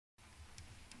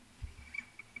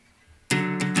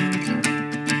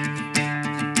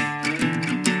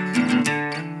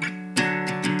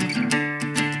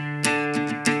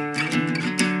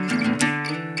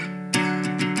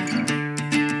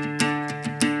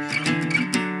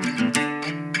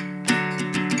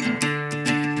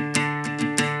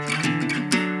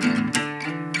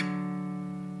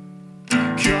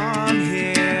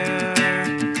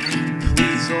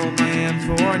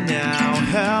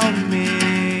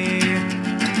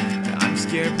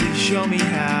show me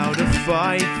how to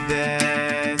fight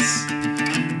this.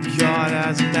 God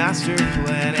has a master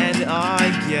plan, and I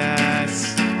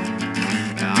guess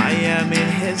I am in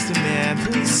his demand.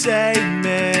 Please save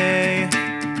me.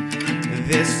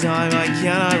 This time I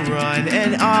cannot run,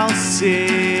 and I'll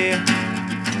see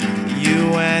you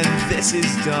when this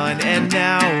is done. And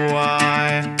now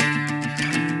I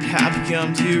have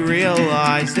come to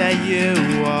realize that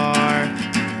you are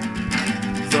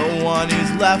the one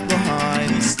who's left behind.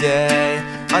 You stay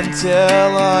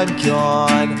until I'm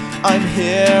gone. I'm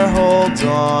here, hold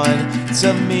on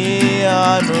to me.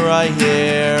 I'm right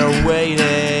here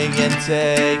waiting, and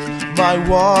take my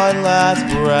one last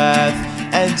breath.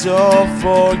 And don't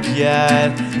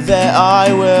forget that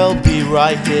I will be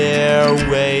right here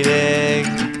waiting.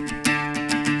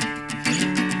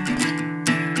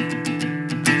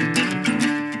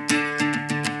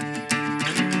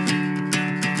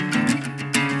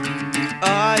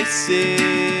 I see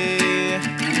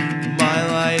my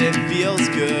light, it feels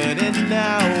good, and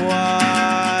now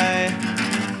I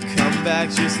come back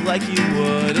just like you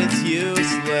would. It's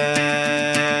useless.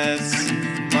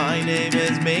 My name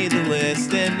has made the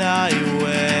list, and I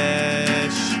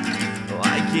wish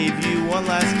I gave you one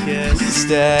last kiss. Please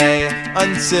stay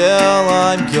until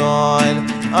I'm gone.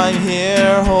 I'm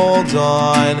here, hold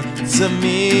on to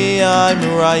me. I'm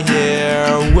right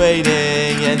here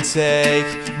waiting, and take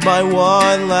my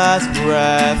one last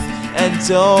breath. And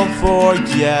don't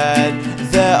forget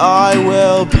that I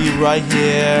will be right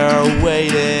here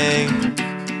waiting.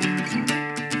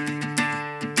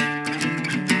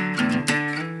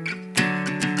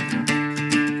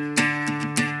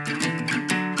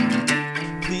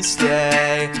 Please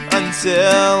stay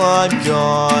until I'm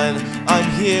gone. I'm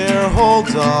here,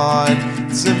 hold on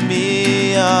to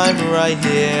me. I'm right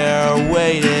here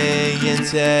waiting, and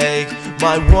take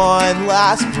my one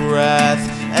last breath.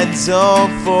 And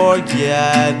don't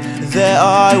forget that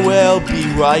I will be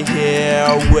right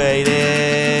here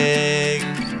waiting.